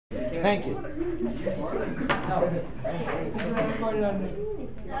Thank you.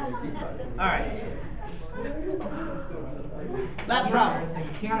 All right. Last problem.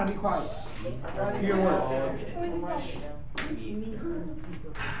 Kiana, be quiet. Your word.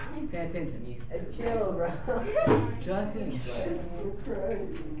 Pay attention. Chill, bro. Justin.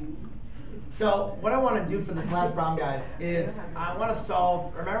 So what I want to do for this last problem, guys, is I want to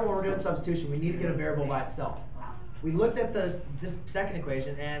solve, remember when we're doing substitution, we need to get a variable by itself. We looked at this second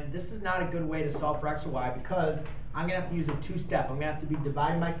equation, and this is not a good way to solve for x or y because I'm going to have to use a two-step. I'm going to have to be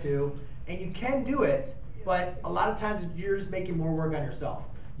dividing by 2, and you can do it, but a lot of times you're just making more work on yourself.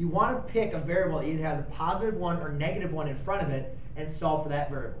 You want to pick a variable that either has a positive 1 or negative 1 in front of it and solve for that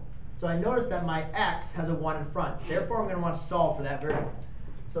variable. So I noticed that my x has a 1 in front. Therefore, I'm going to want to solve for that variable.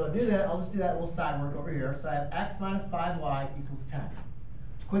 So to do that, I'll just do that little side work over here. So I have x minus 5y equals 10.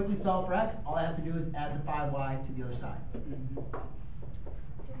 To quickly solve for x, all I have to do is add the 5y to the other side.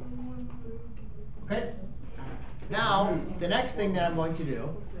 Okay? Now, the next thing that I'm going to do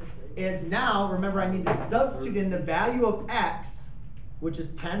is now, remember I need to substitute in the value of x, which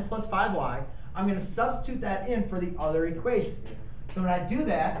is 10 plus 5y. I'm going to substitute that in for the other equation. So when I do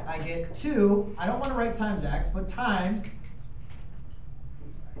that, I get 2, I don't want to write times x, but times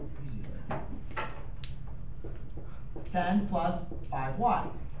 10 plus 5y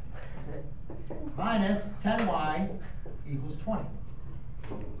minus 10y equals 20.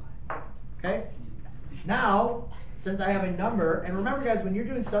 Okay? Now, since I have a number, and remember guys, when you're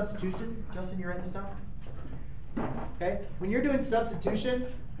doing substitution, Justin, you writing this down? Okay? When you're doing substitution,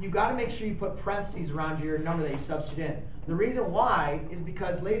 you've got to make sure you put parentheses around your number that you substitute in. The reason why is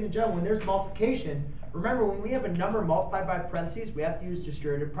because, ladies and gentlemen, when there's multiplication, remember when we have a number multiplied by parentheses, we have to use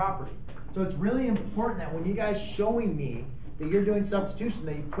distributive property. So it's really important that when you guys showing me that you're doing substitution,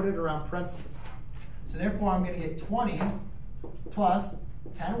 that you put it around parentheses. So therefore, I'm going to get 20 plus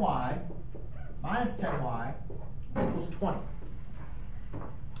 10y minus 10y equals 20. All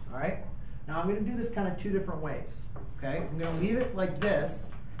right? Now I'm going to do this kind of 2 different ways. Okay? I'm going to leave it like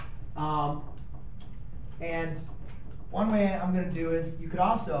this. And one way I'm going to do is you could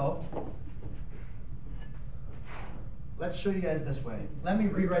also, let's show you guys this way. Let me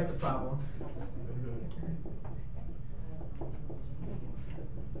rewrite the problem.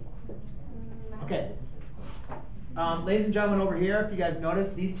 Okay. Ladies and gentlemen, over here, if you guys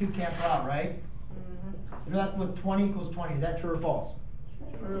notice, these two cancel out, right? You're left with 20 equals 20. Is that true or false?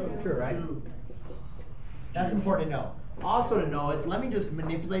 True. True, right? That's important to know. Also to know is, let me just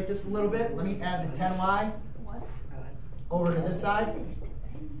manipulate this a little bit. Let me add the 10y over to this side.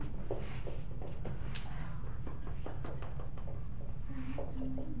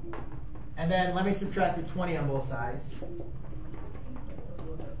 And then let me subtract the 20 on both sides.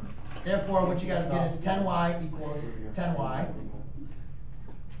 Therefore, what you guys get is 10y equals 10y.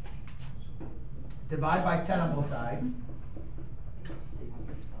 Divide by 10 on both sides.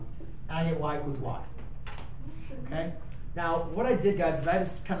 And I get y equals y. Okay? Now, what I did, guys, is I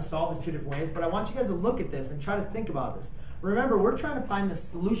just kind of solved this 2 different ways, but I want you guys to look at this and try to think about this. Remember, we're trying to find the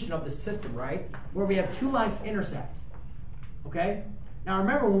solution of the system, right? Where we have 2 lines intersect. Okay? Now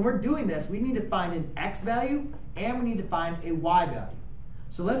remember, when we're doing this, we need to find an x value and we need to find a y value.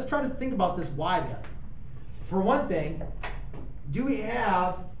 So let's try to think about this y value. For one thing, do we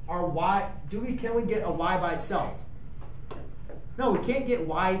have our y, can we get a y by itself? No, we can't get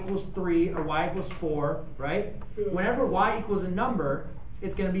y equals 3 or y equals 4, right? Whenever y equals a number,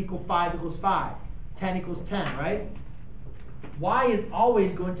 it's going to be equal 5 equals 5, 10 equals 10, right? Y is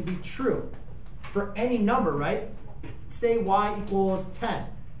always going to be true for any number, right? Say y equals 10.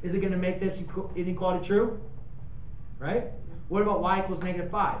 Is it going to make this inequality true? Right? What about y equals negative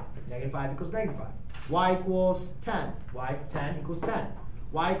 5? Negative 5 equals negative 5. Y equals 10. 10 equals 10.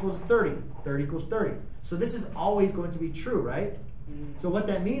 Y equals 30. 30 equals 30. So this is always going to be true, right? So what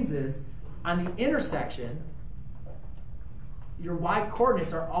that means is, on the intersection, your y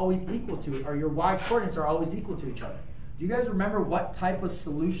coordinates are always equal to, or your y coordinates are always equal to each other. Do you guys remember what type of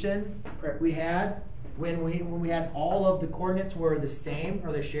solution we had when we had all of the coordinates were the same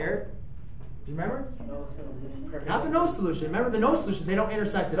or they shared? Do you remember? No solution. Not the no solution. Remember the no solution, they don't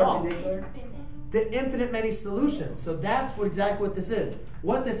intersect at all. The infinite many solutions. So that's exactly what this is.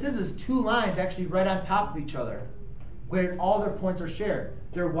 What this is 2 lines actually right on top of each other where all their points are shared.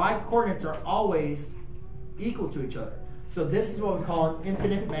 Their y coordinates are always equal to each other. So this is what we call an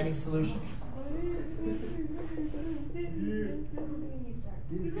infinite many solutions.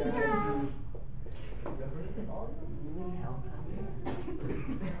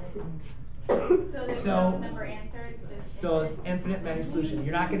 So there's no number answer, it's just So it's infinite many solution.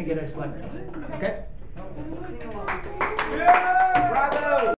 You're not going to get a select. Okay?